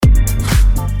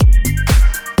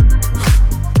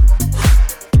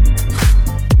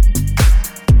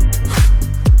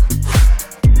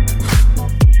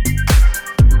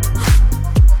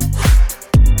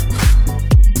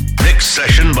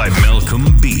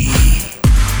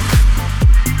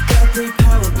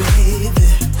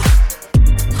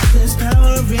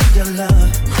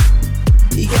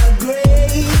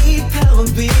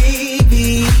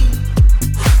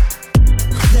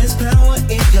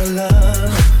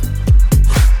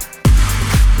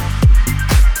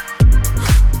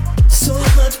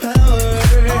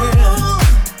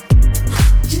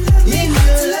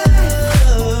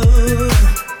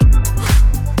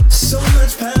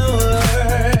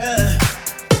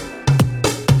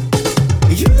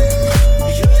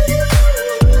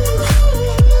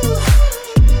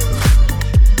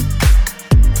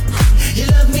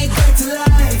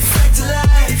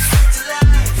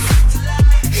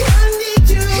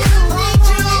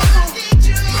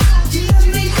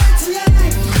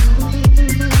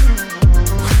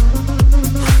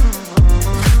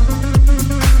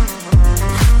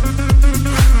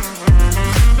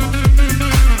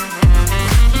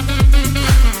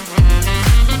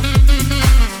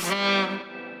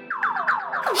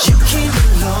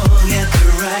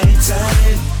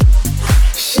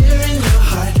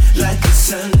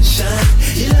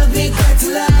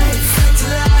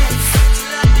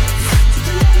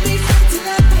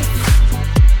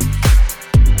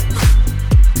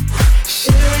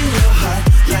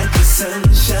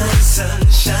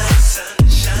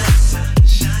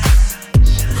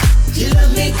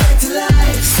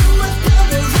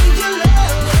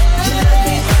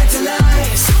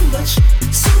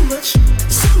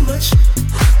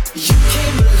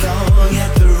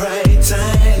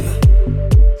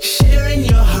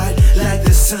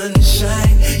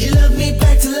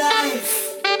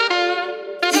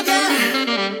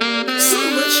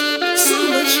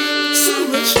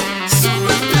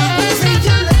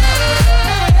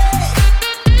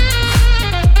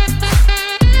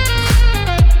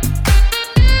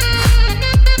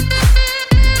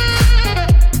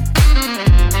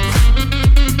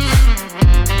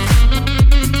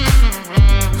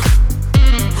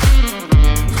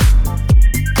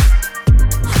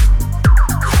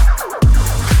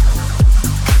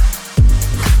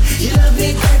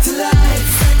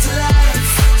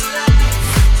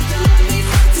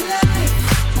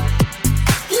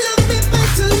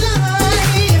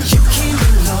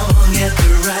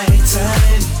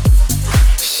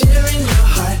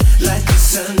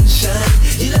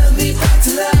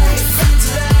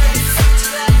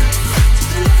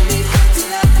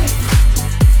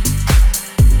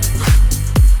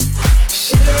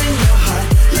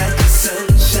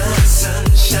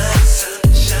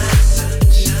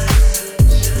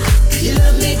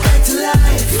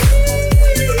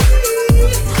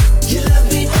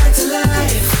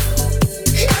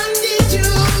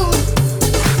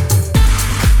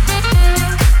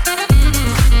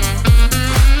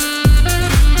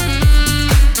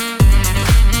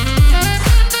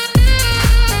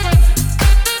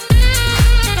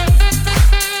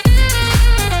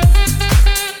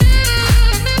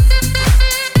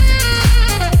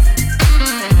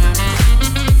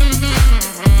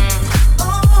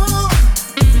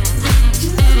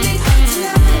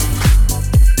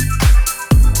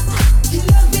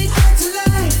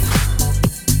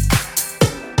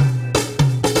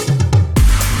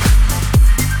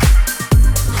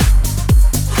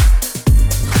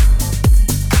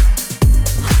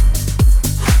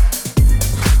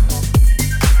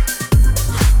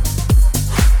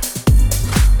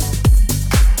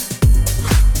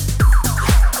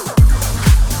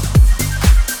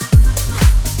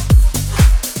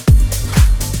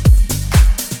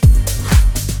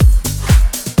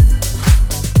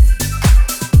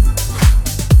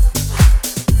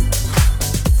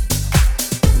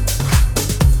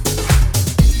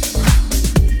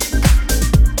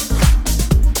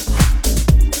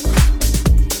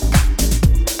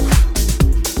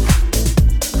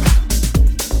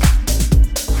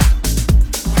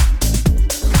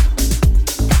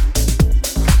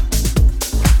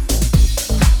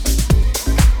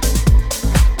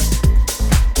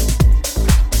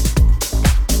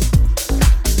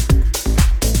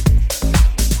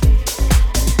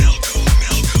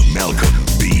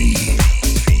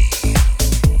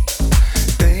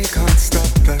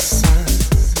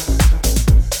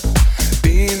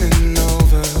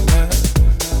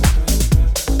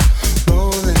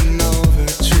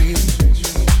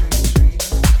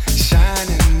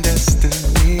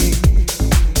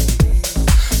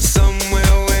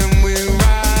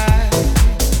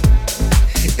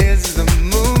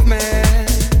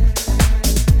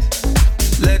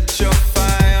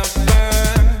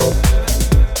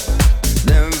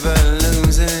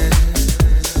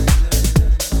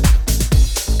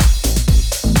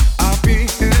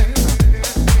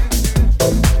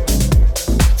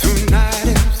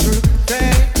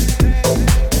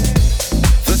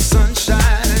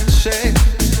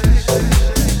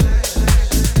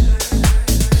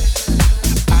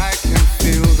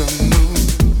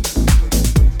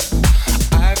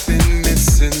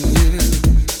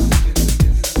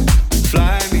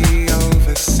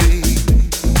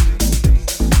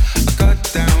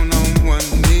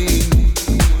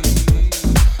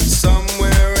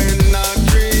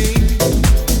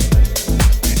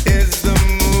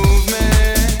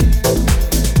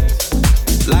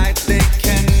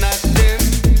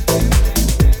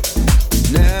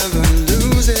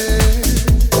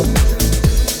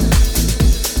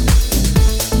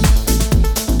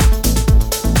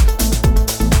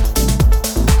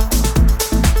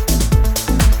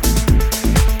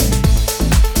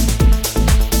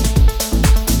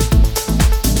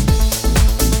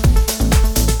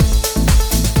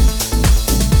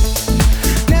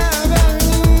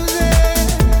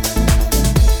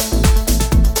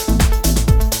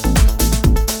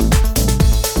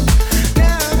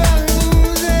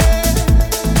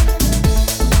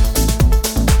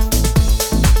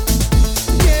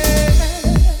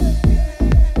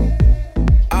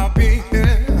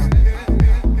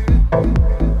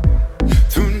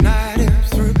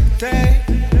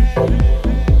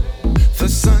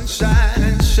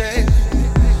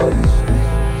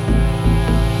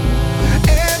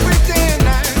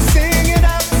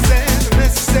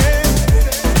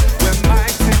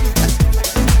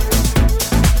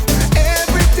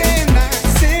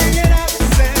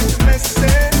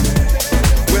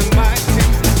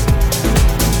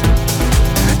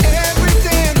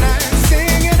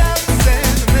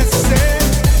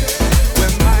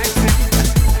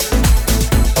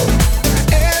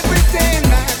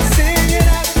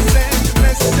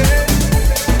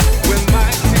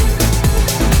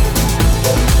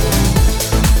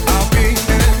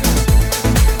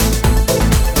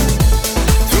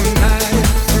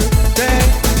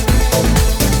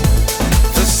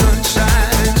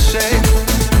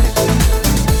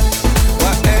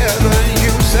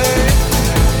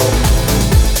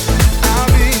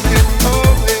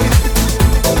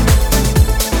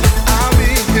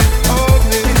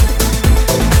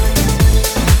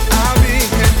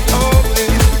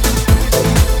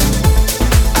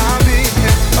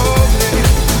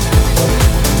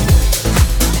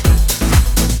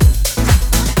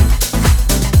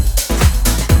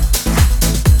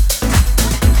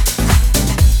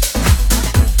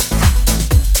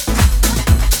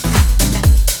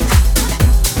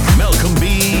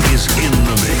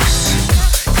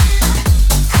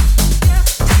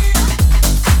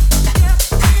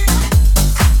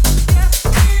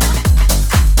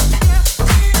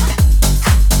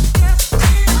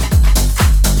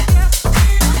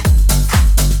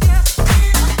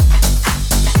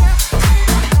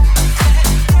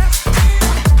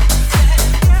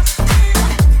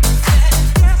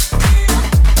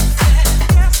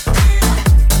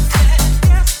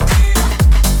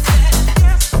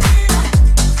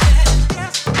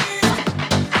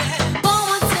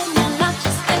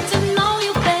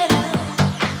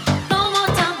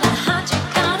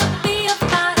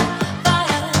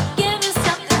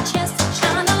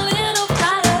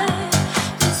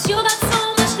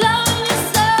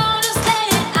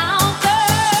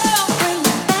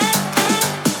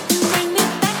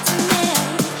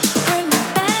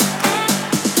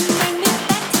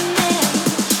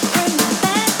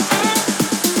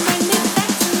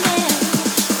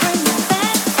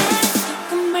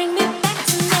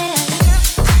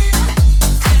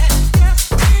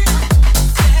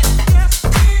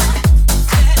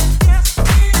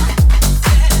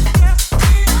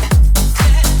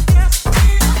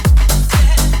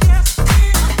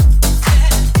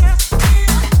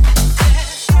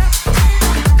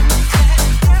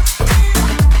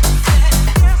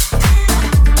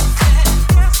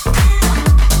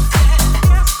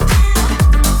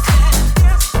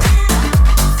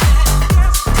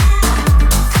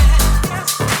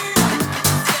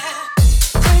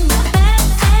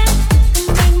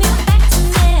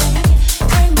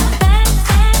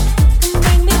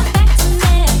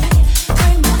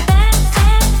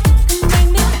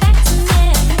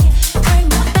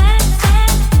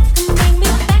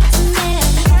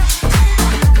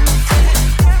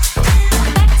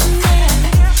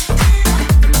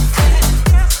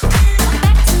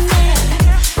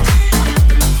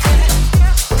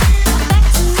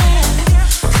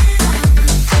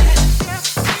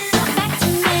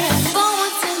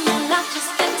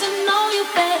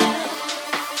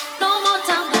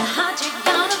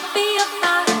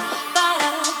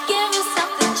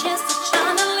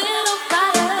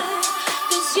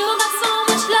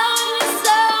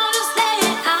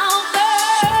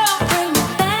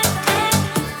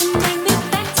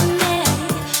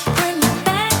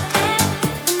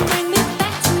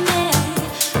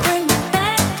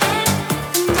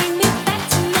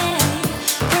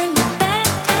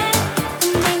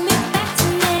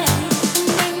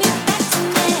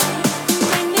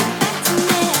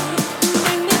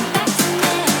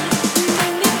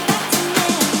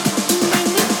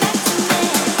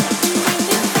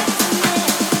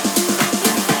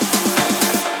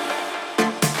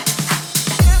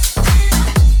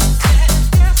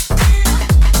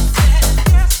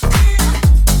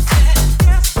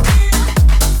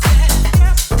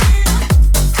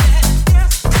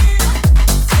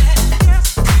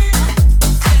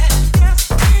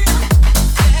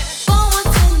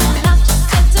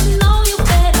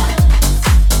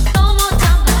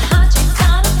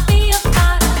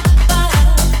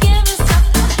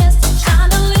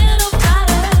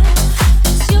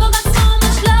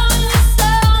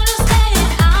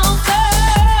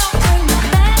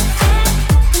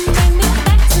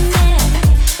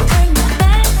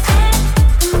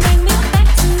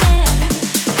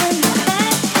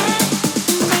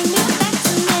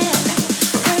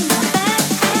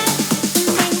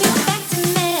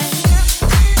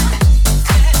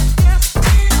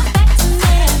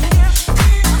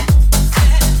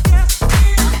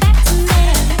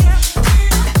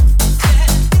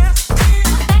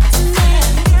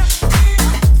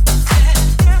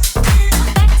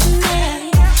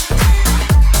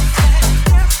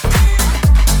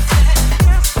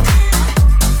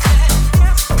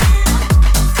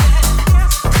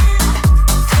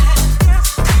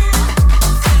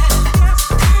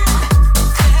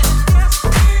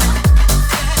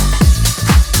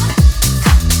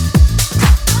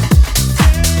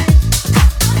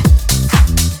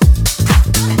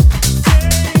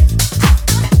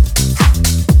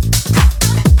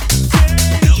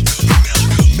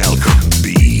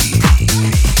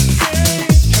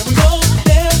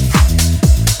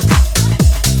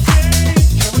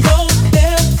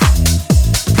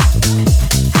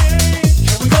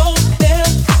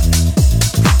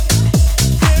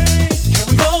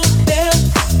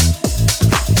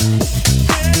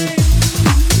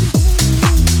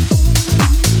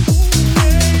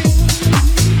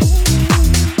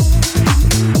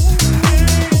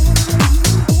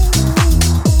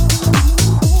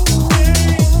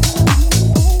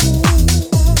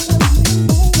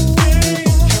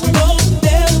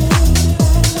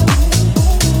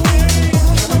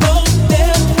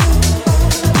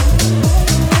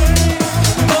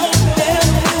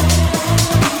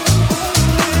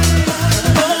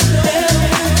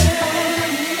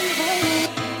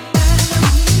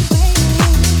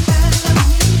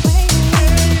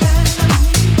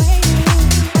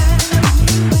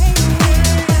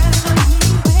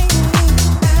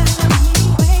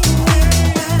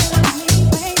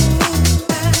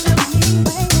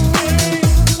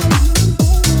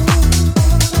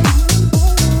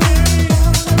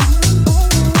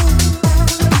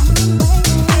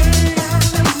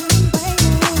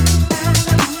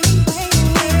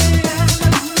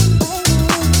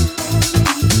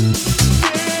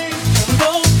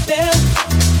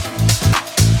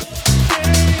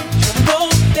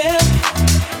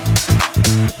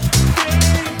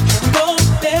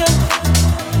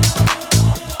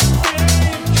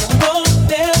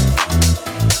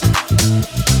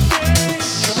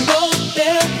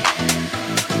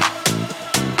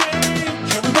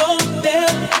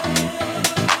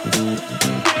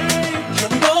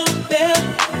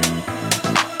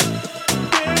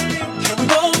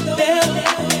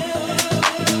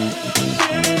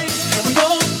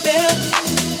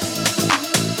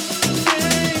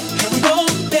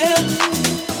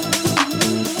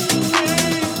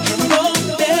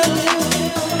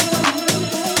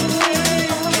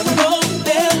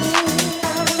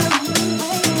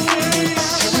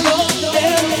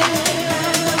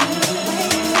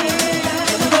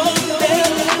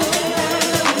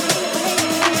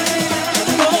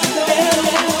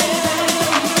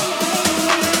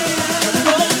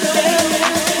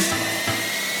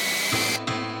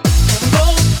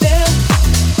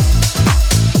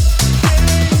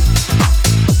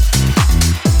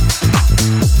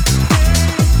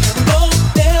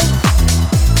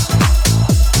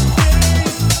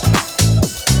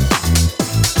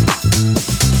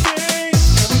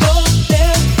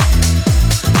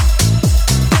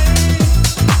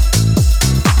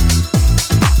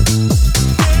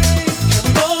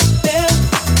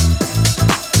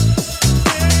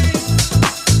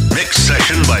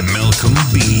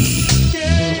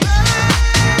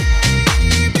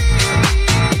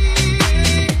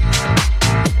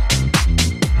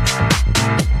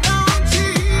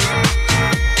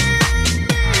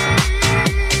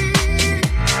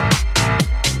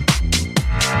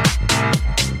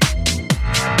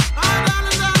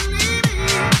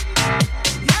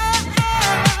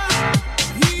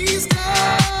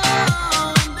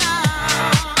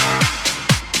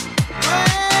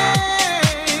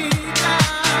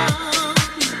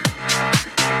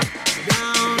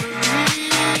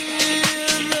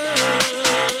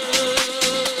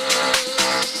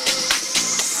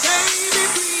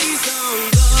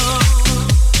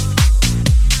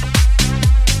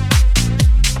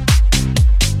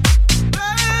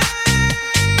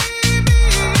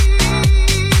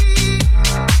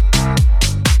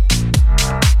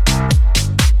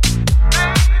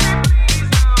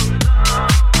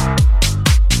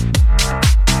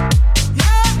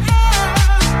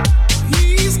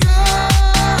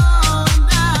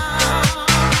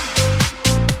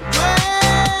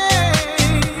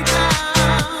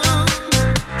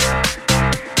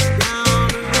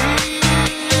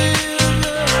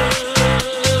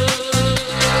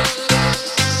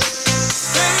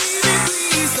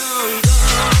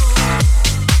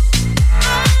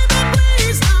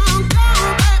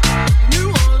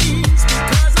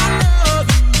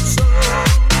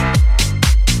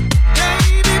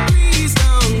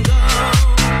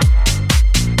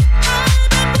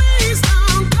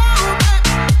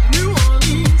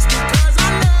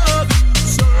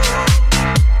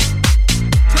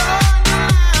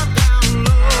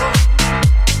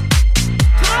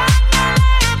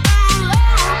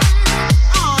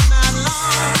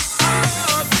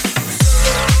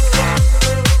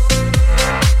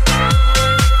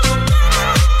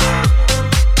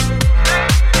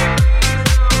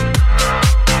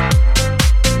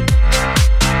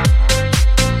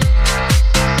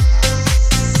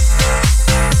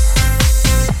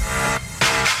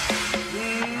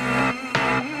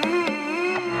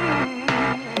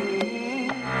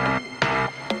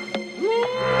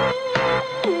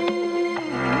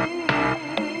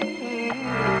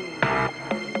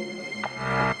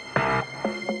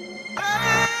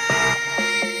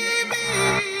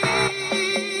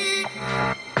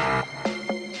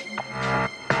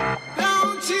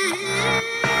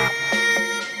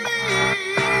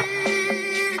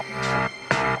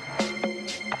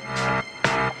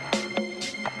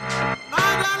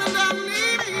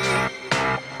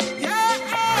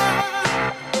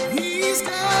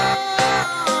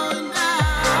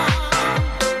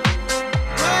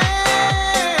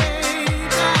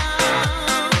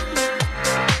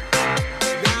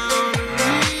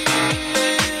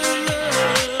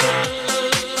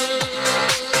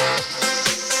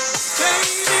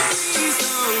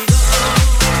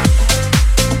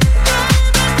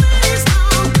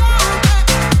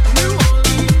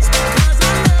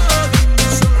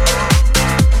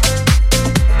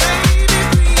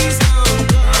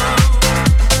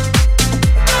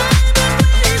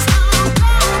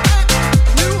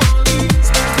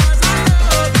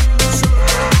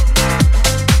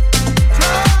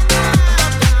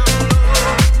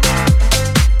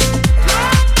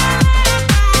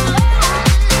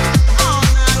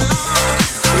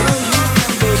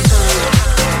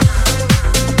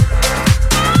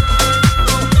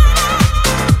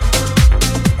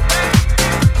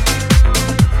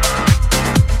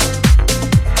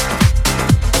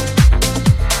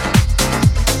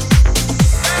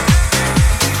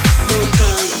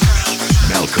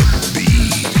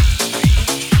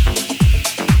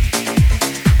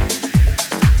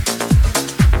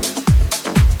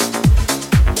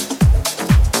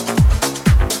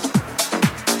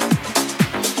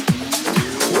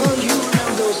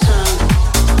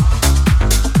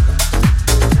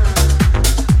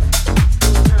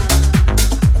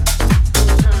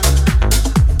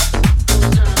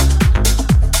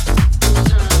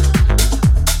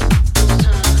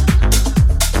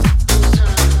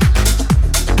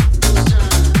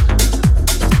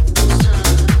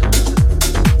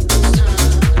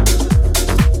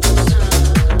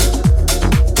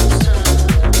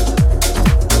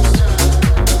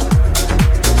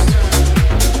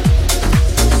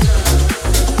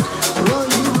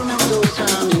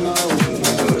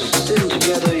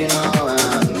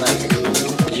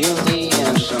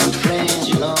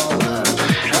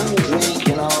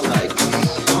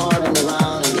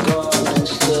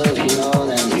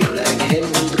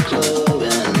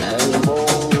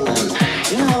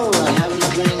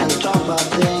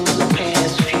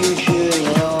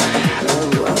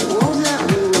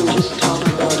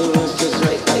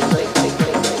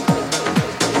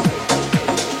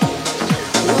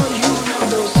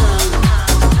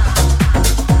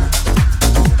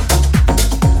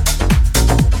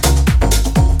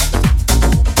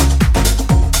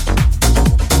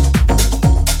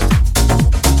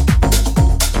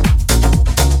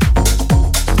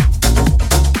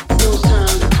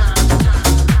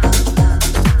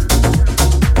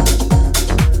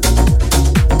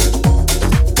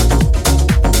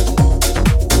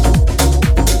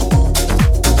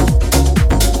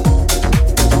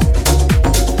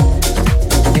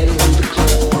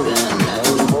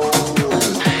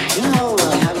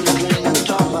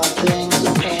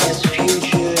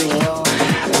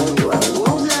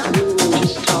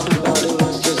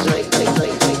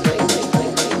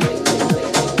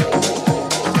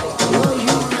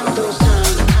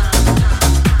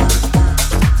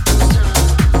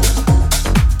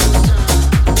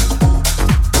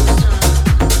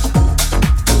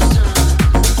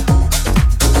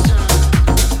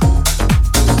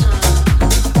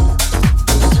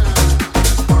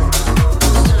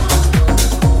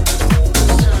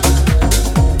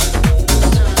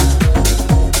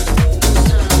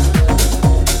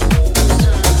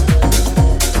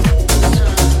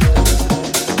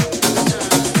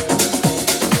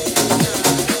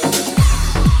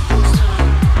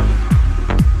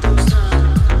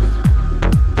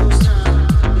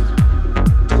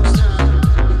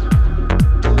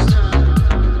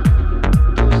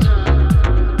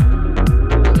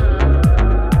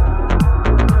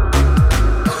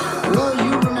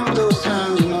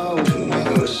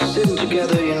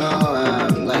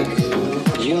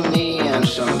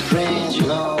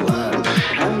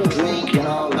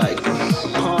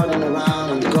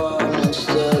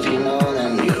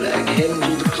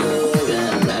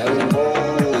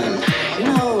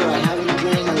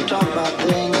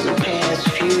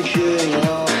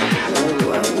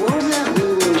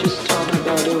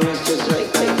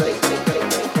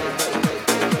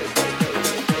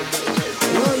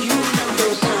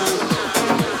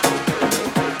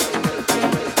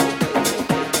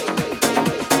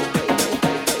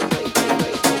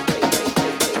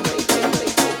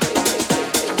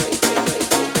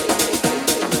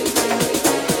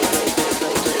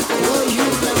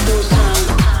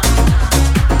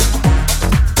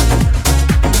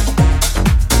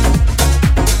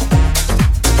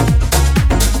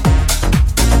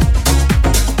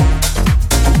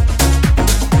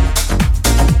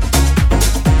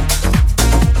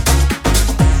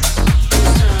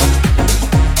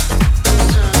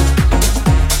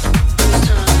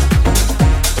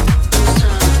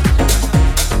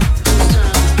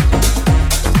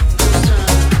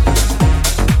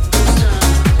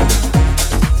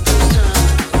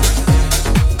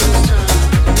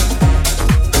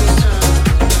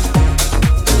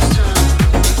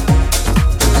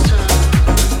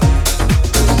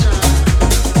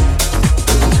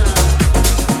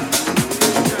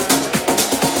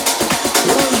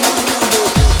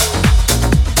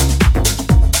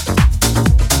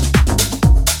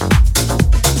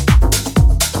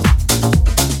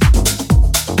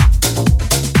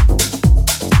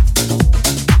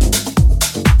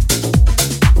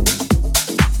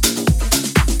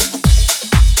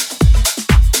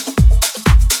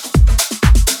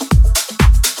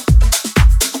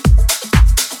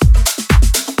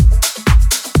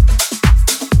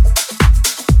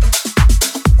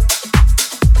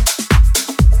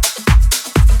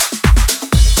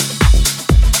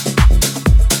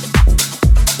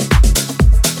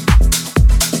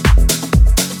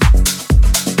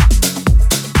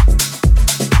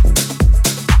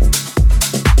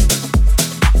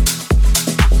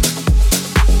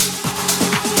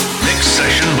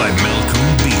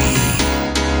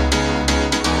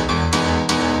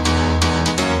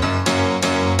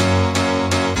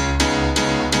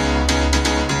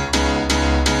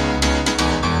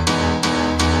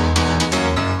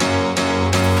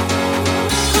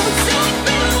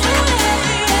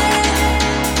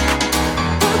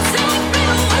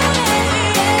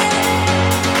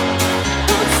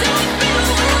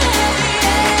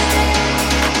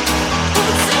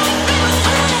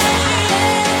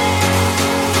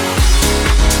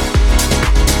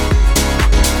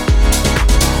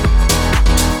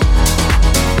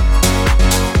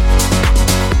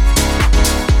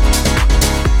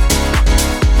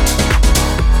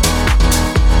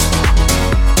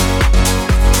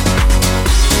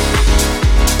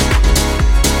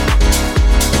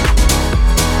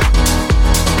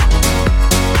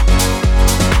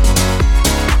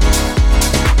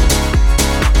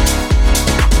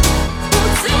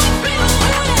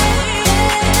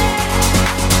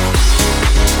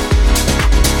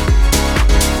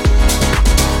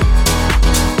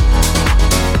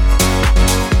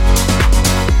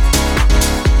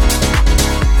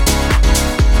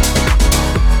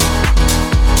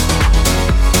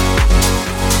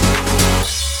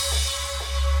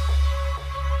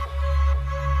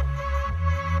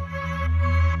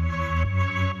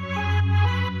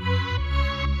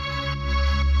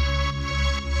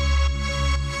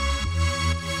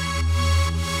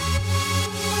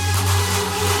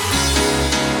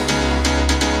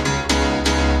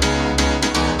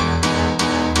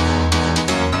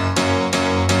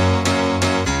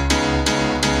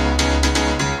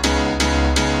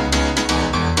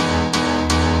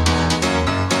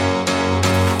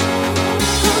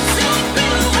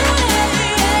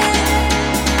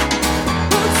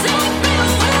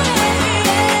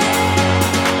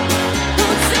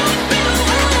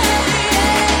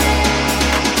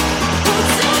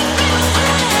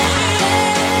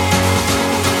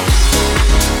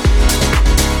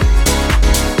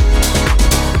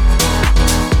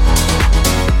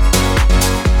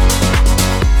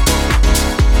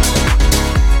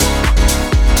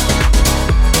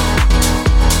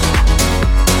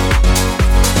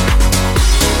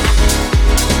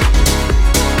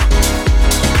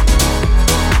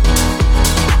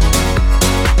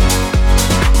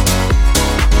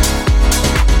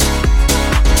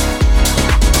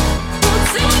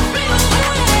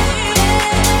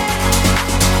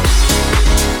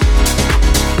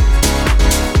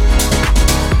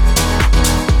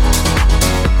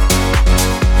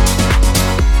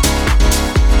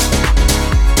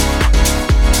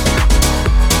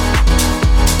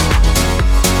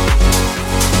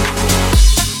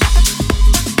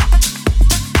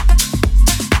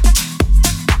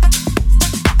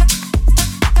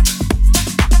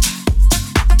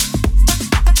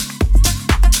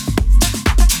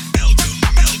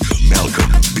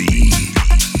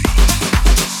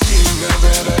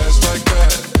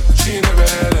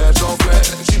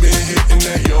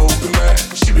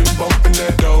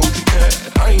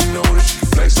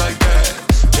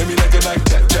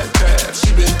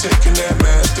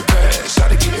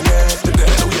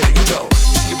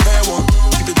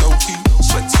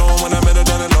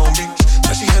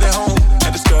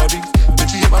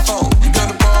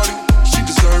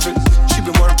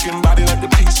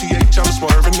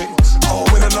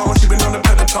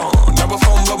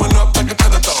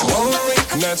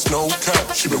that's no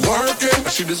cap. She been working, and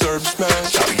she deserves a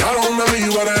smash. Shawty, I don't remember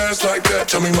you had an ass like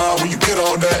that. Tell me, Ma, when you get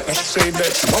all that. Now she say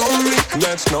that she want me, and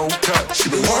that's no cap.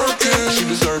 She been working, and she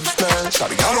deserves a smash.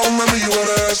 Shawty, I don't remember you had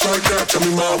an ass like that. Tell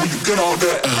me, Ma, when you get all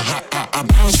that. I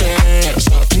bounce that ass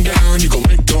up and down. You gon'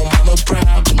 make your mama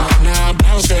proud. Come on now,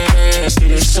 bounce that ass to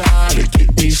the side and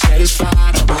get me satisfied.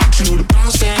 I want you to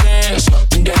bounce that ass up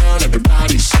and down.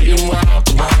 Everybody saying wow.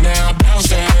 Come on now,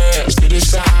 bounce that ass to the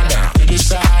side now, to the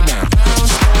side now.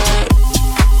 Bounce that.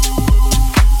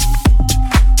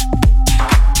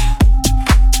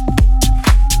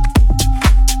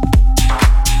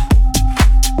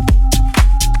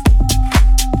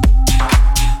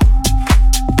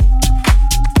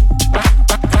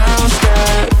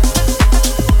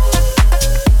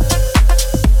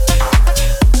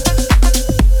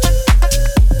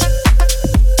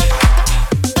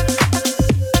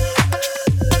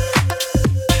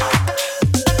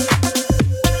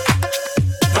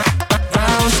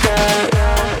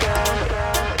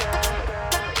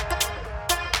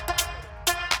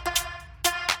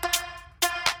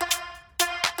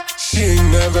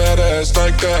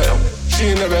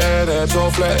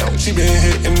 She been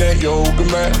hitting that yoga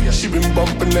mat. She been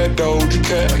bumping that Doja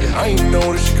Cat. I ain't know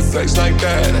that she could flex like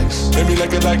that. Maybe like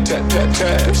it like tap, tap,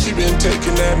 tap. She been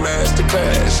taking that master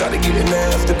class. Shot to getting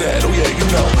after that. Oh yeah, you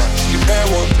know. She a bad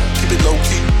one, keep it low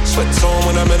key. Sweats on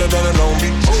when I met her down in Long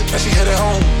Beach. Now she headed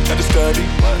home, had to study.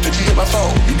 Then she hit my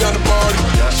phone, you got a party.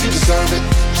 She deserve it.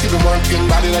 She been working,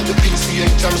 body like the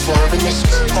PCH, I'm swerving this.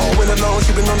 All winter long, she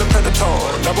been on the Predator.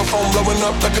 Now her phone blowing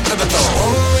up like a Predator.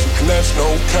 And that's no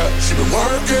cap. She been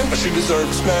working, but she deserves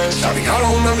a smash. Shawty, I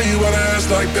don't remember you had an ass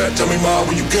like that. Tell me, Ma,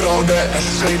 when you get all that. I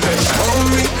should say that she on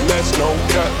me, and that's no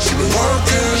cap. She been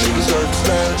working, she deserves a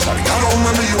smash. Shawty, I don't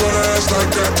remember you had an ass like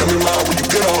that. Tell me, Ma, when you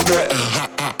get all that.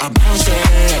 I bounce that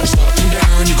ass up and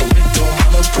down. You gon' make your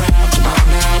mama proud. Come on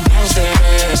now, bounce that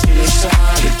ass to the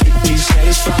side and get me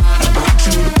satisfied. I want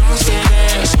you to bounce that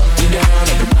ass up and down.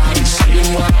 Everybody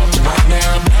saying wow. Come on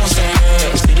now, bounce that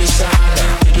ass to the side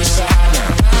now, to the side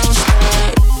now. Bounce that.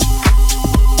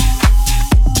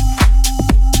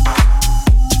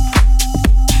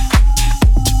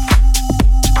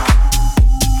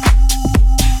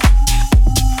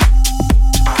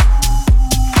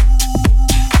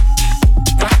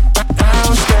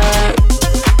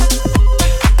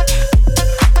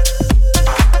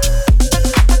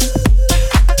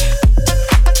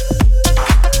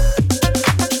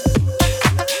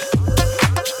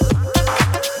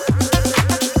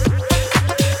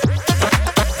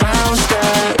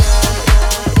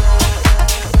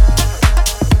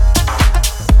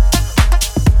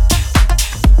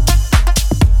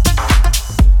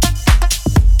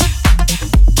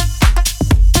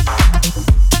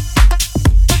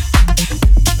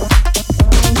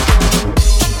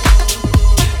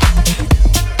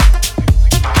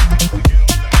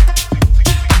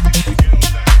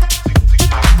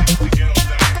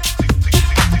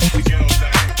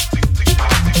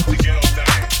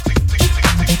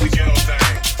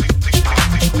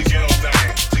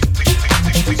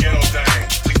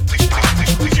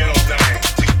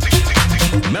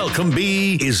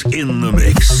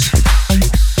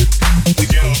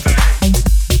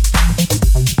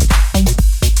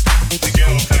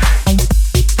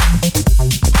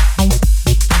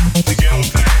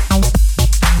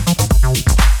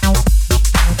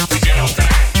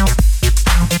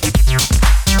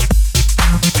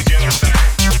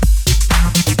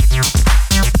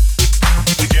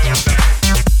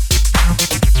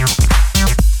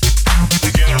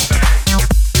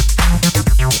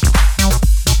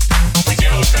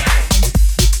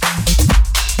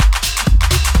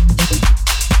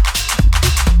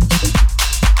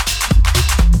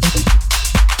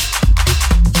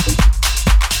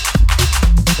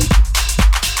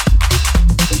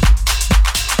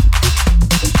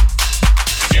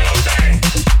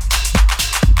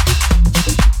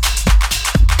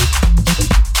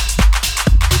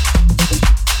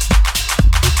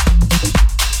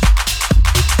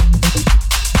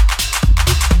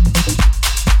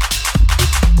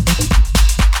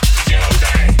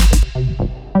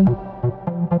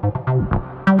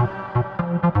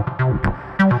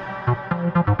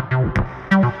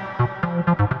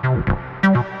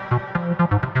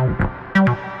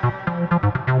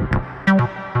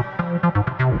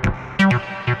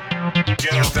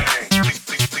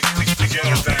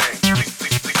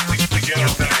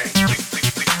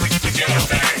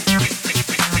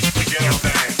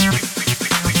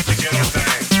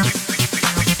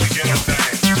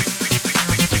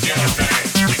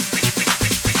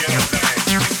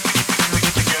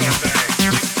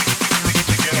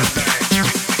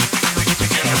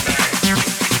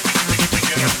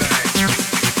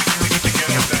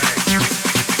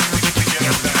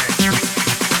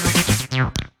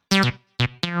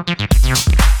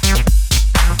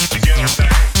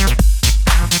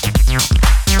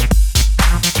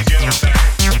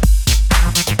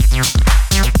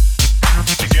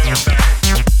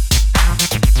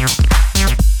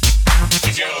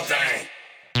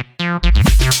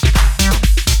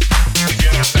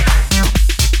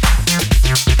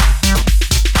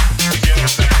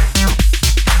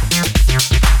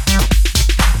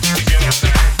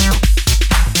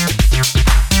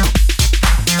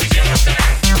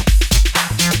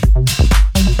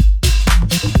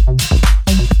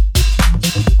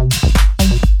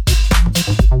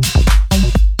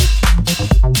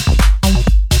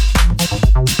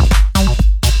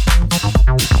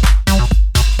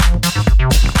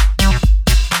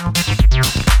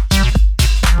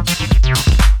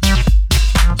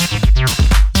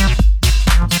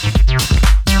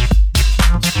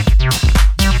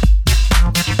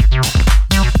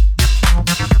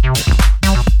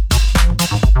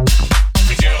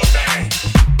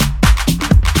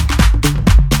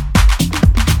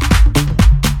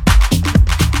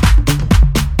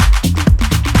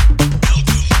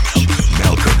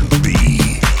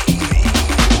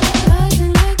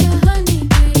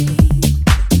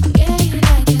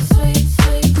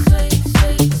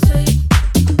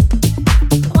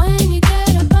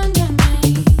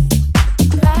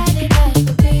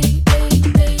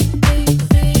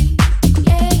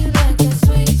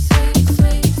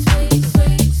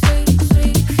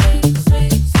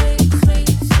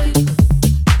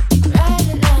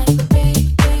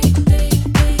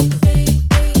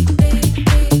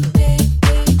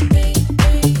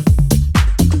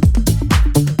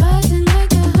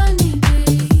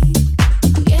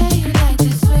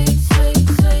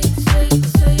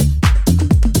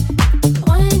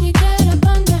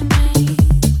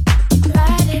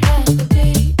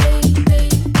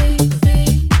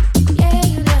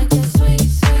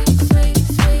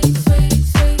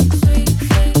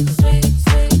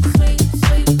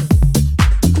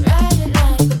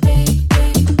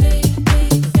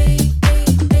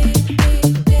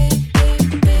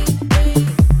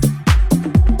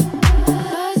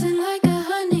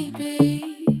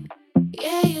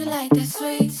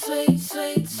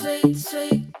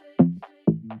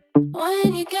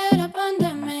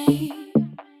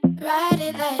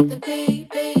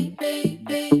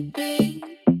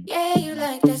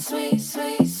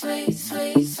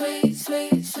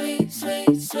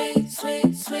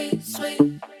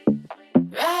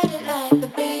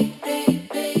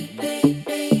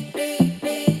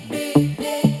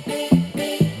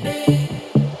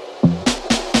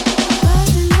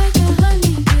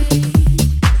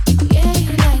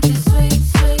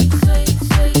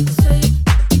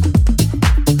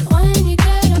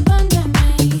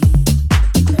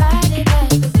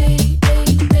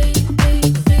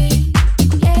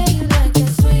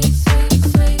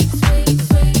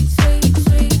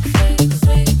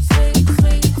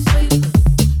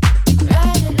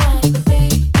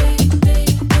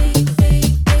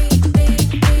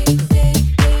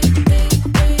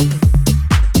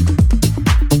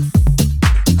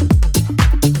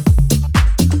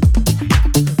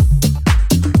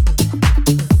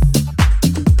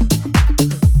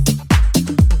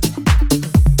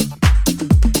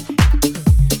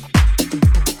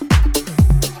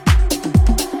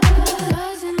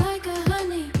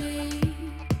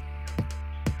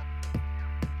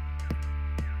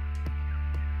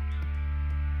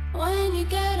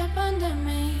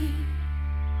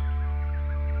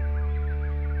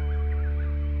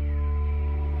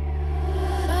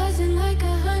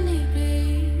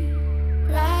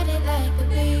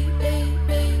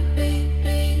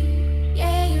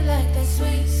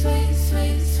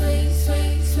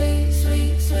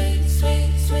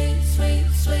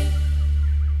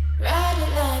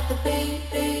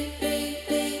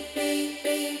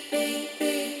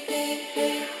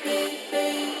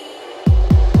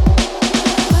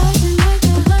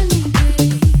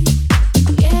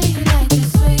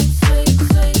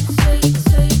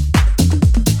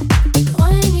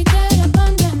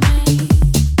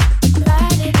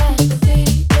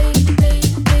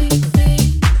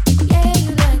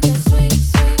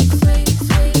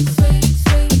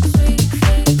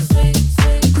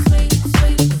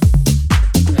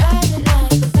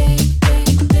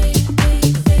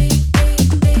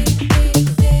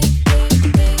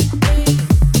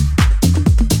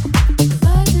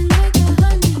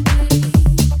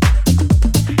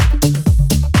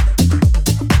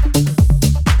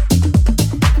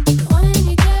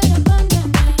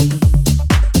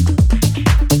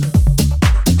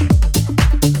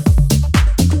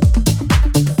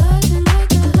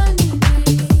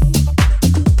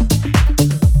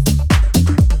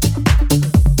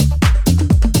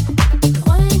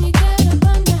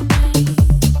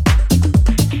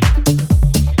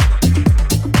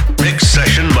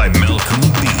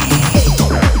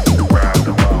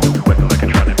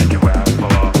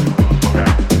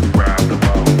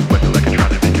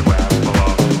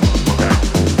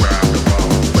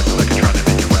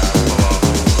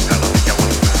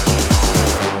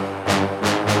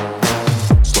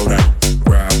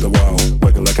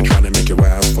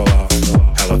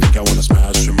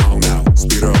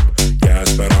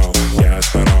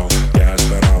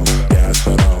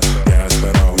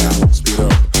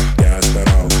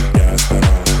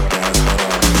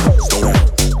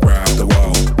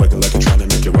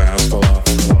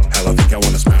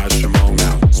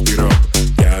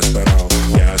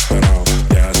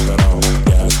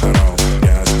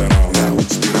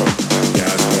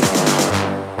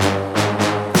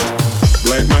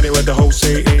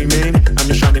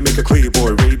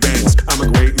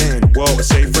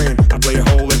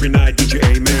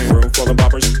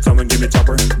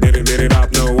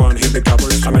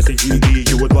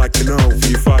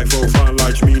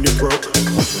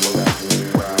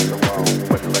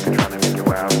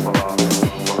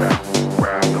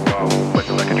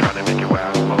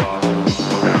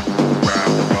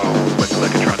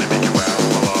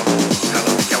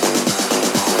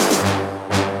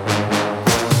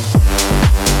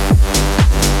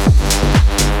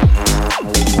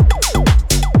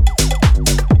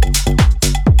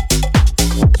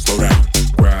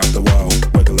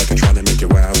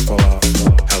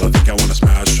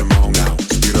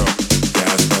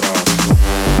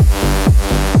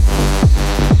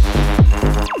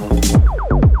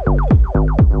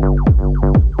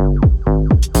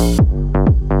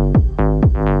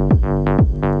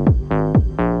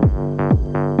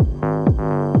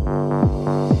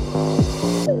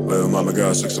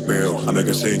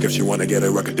 If she wanna get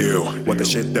a record deal, what the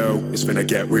shit though is finna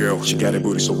get real. She got a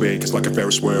booty so big it's like a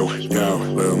Ferris wheel. Yo,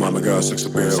 little mama got sex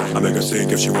appeal. I make her sing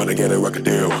if she wanna get a record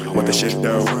deal. What the shit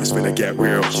though is finna get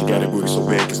real. She got a booty so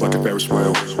big it's like a Ferris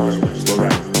wheel. Slow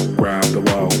down, grab the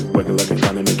wall, wiggle like I'm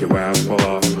trying to make your ass fall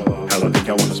off. Hell, I think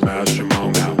I wanna smash your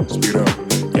mom now. Speed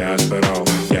up, gas pedal,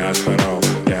 gas pedal,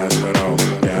 gas pedal,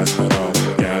 gas pedal,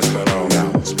 gas pedal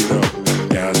now.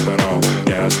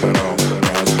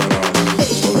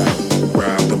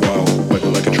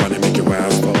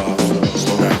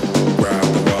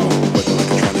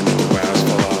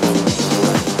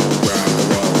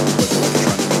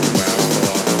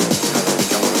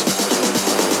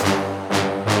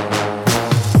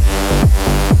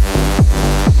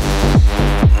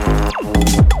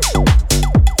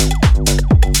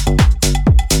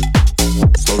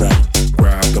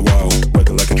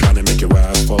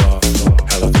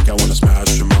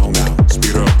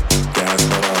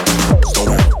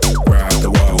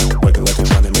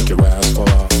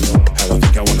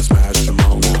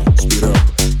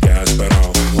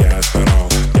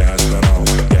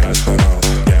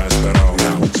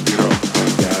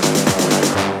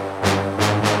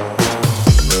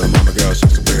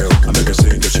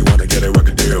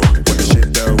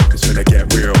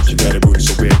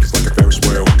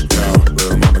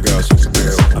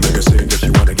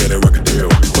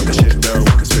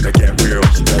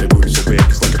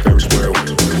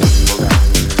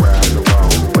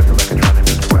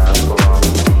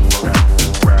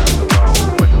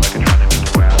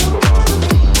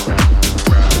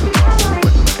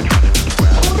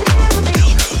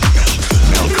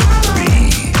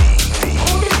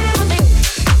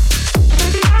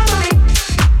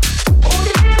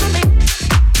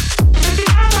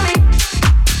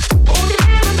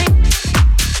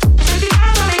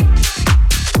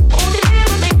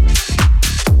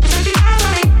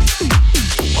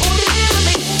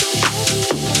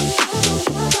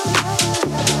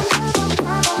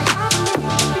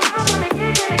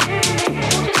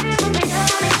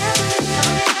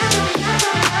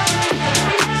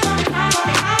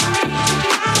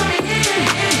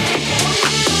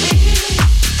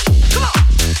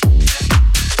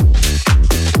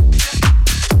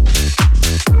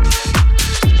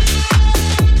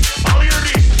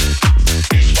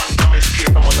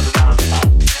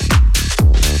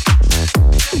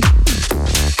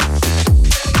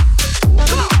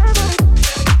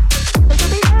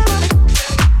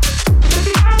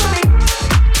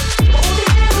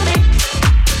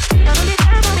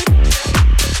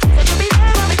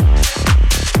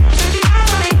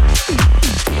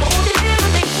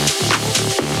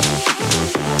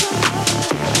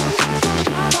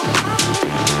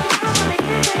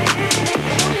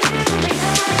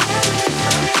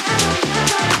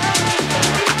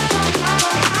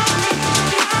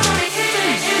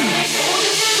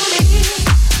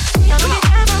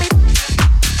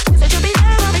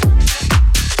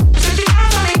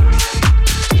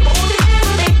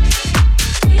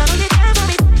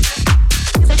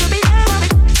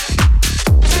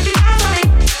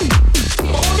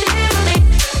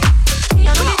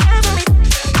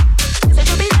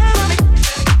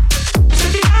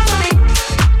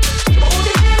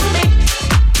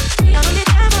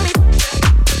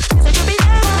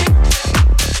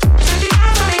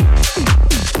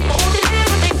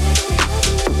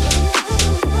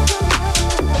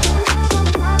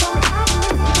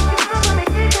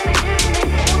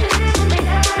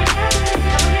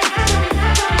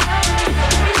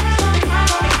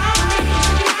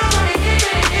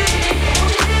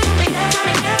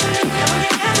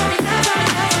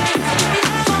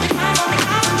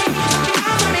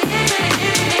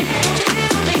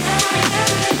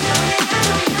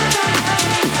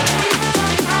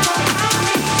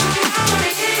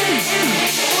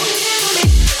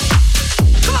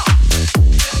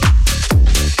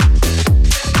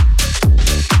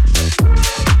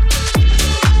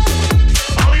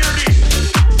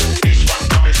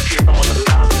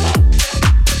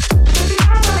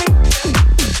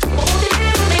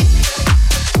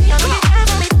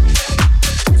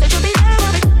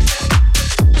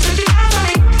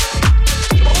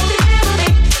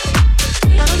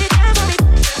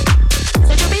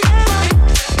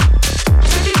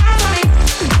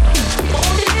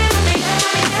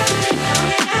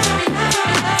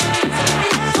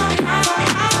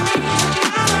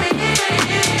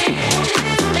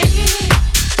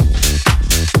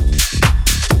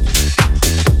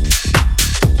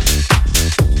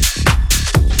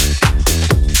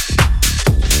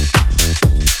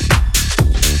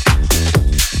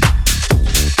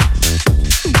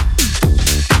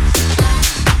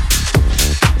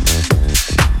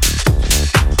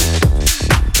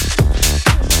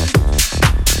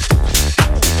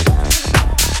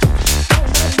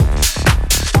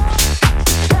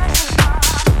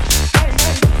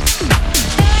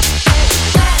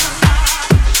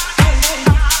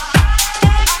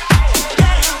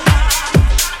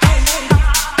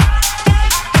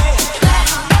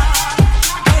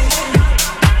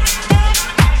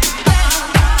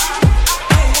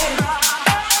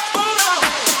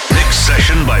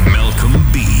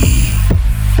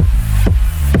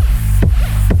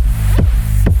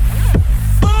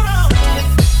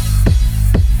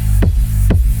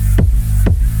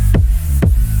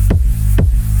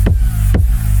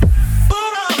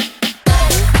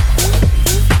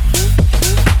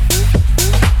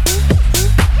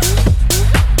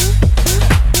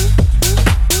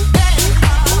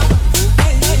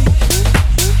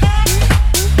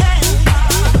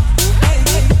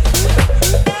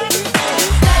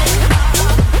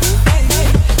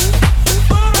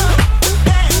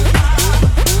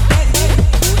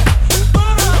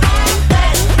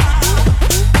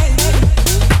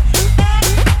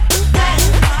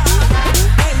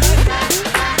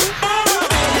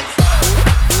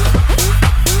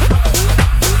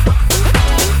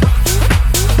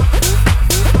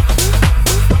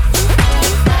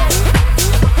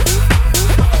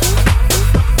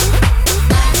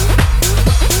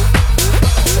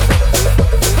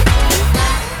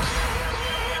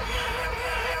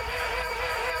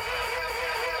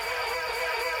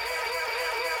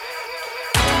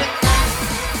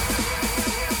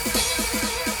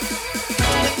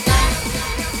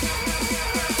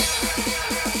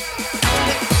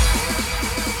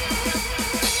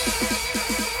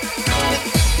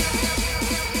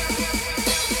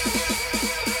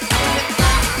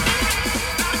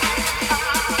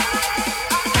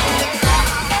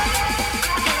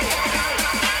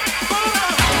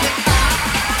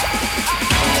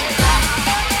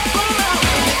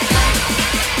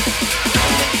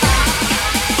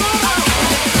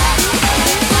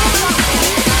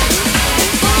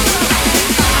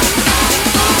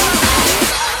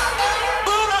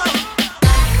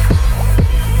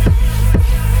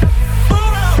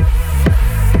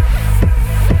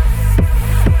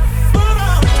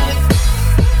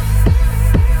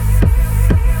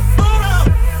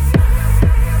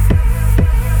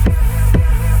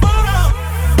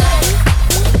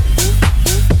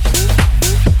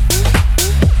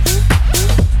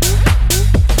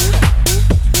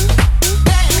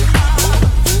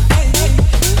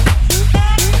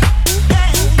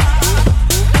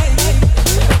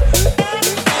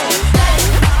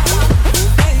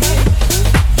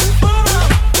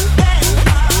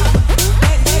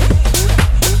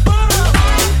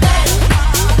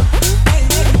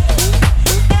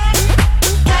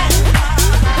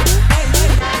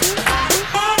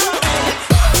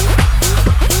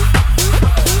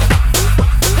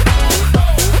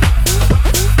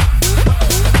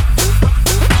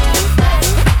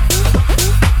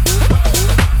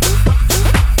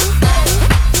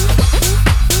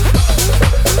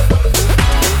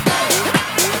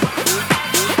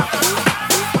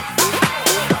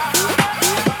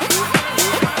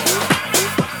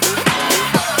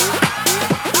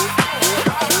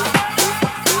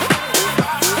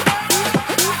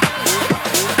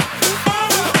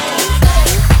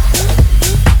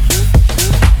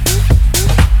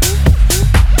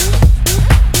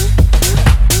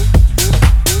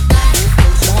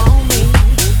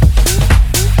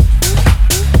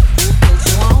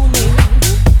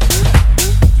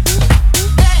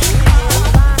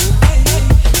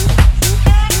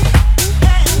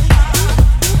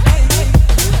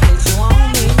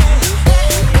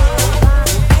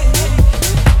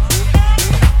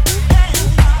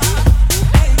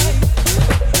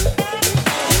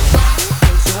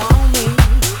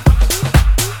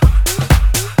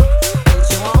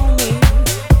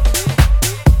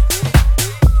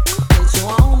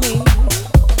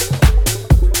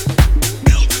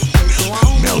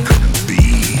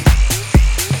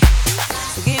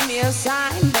 a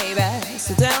sign, baby.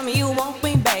 So tell me you want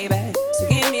me, baby. So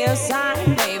give me a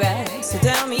sign, baby. So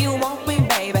tell me you want me,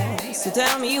 baby. So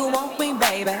tell me you want me,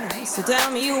 baby. So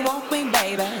tell me you want me,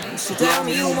 baby. So tell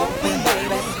me you want me,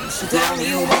 baby. So tell me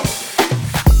you want me.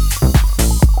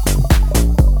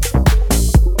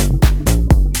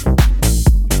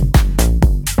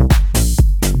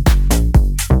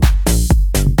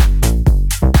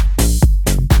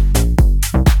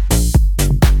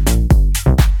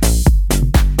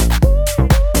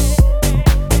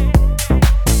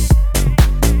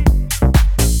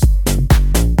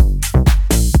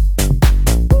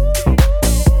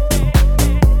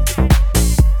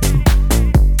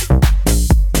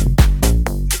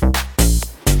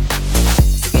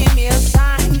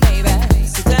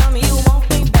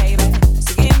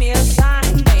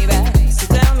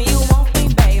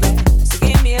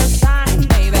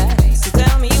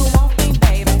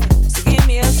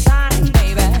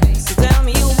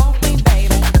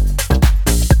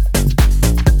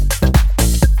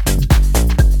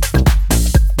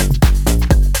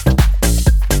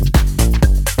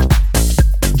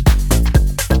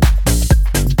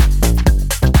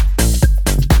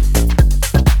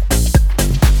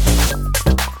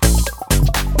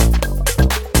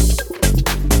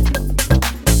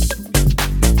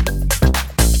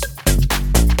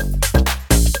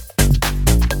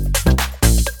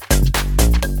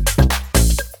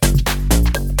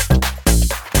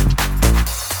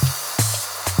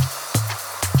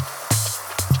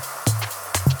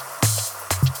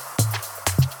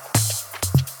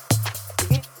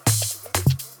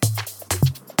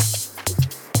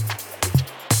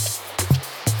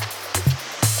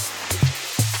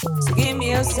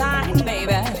 Sign,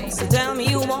 baby. So tell me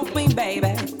you want me,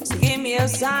 baby. So give me a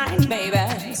sign,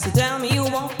 baby. So tell me you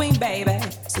want me, baby.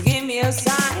 So give me a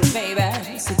sign,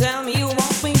 baby. So tell me you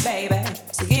want me, baby.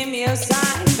 So give me a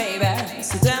sign, baby.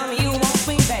 So tell me you want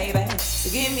me, baby. So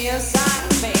give me a sign,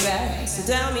 baby. So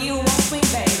tell me you want me,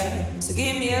 baby. So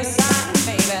give me a sign,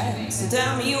 baby. So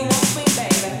tell me you want me,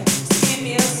 baby. So give me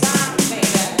a sign,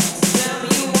 baby. So tell me you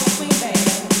want me, baby.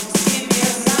 So give me a sign,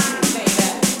 baby. So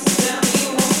tell me you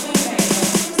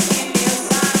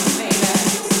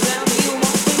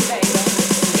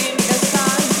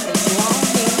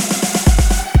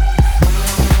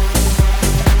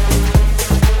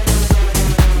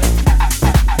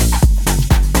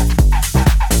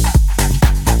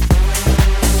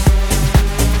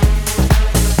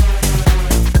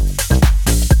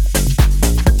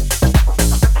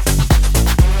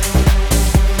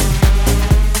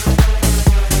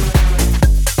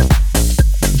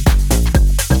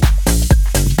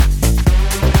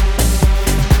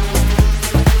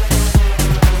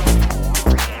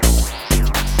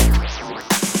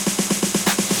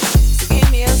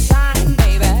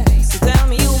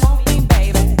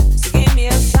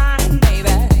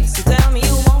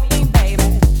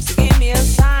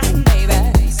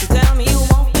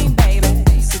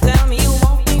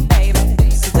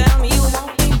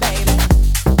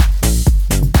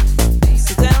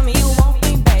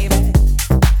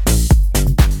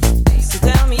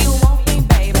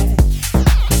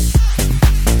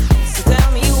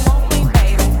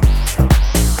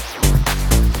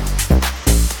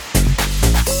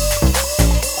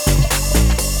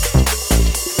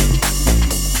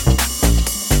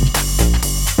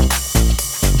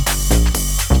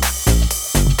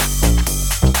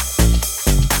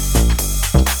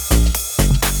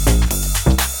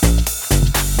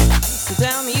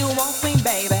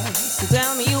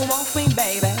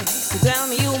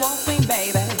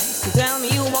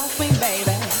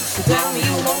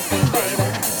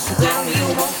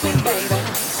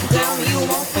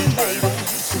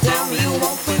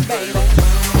want me, baby.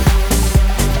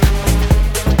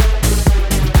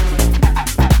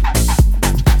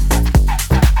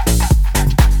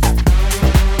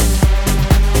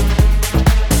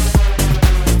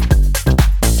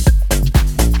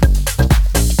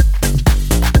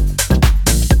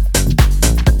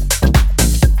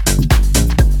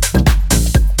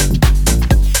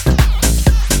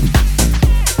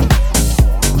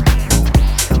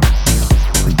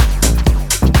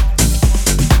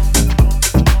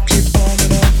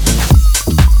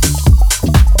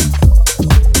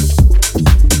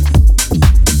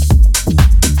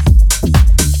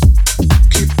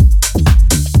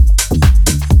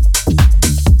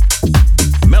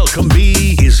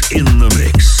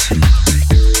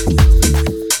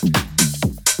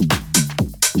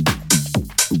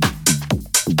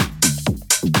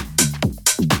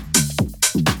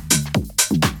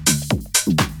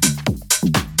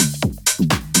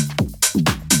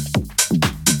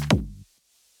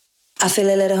 I feel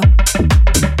a little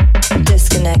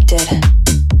disconnected.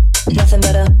 Nothing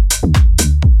better,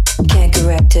 can't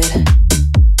correct it.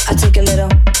 I take a little,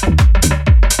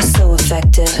 so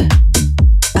effective.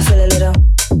 I feel a little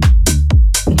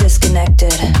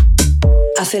disconnected.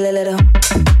 I feel a little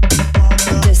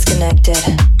disconnected.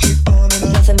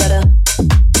 Nothing better,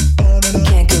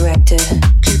 can't correct it.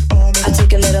 I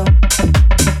take a little,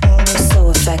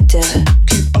 so effective.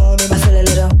 I feel a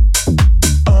little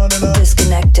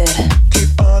disconnected.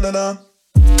 Keep on and on.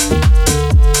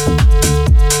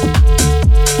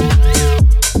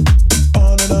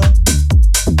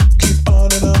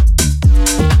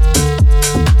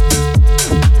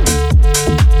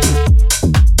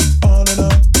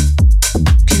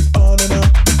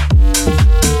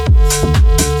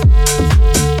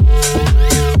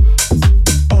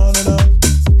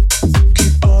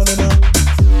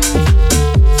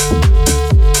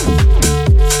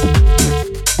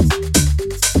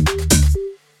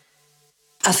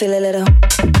 I feel a little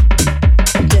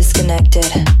disconnected.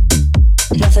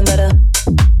 Nothing better,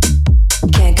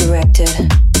 can't correct it.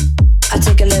 I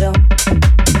take a little,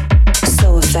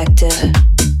 so effective.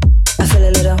 I feel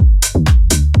a little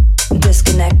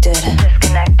disconnected.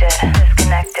 Disconnected, disconnected,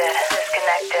 disconnected,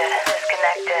 disconnected,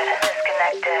 disconnected,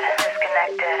 disconnected, disconnected,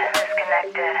 disconnected,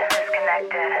 disconnected,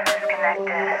 disconnected,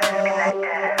 disconnected,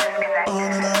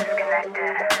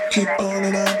 Keep on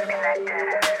and on.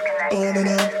 On and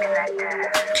on.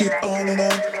 Keep on and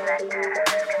on.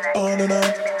 On and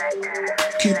on.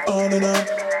 Keep on and on.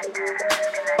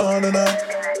 On and on.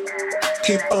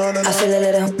 Keep on and on. I feel a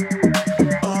little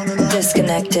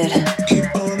disconnected.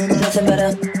 Keep on and on. Nothing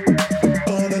better,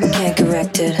 On and on. can't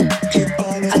correct it. Keep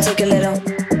on and I take a little,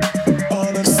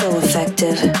 on and so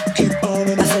effective. keep on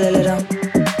and I feel a little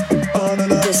on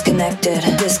and on. disconnected,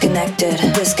 disconnected,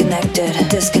 disconnected,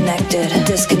 disconnected,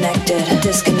 disconnected,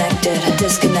 disconnected,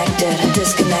 disconnected,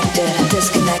 disconnected,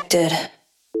 disconnected.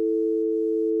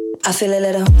 I feel a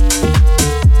little.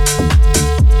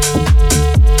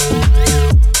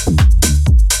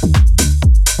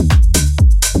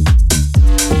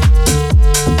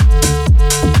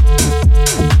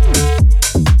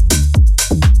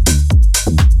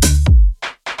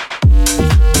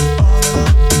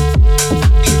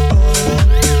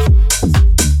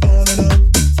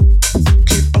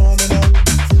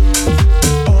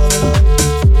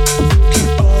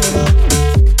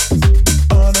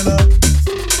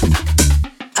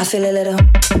 I feel a little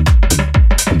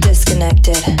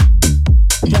disconnected.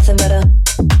 Nothing better,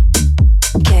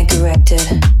 can't correct it.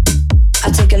 I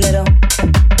take a little,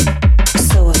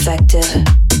 so effective.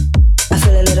 I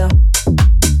feel a little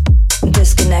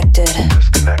disconnected.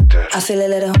 I feel a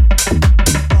little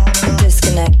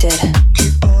disconnected.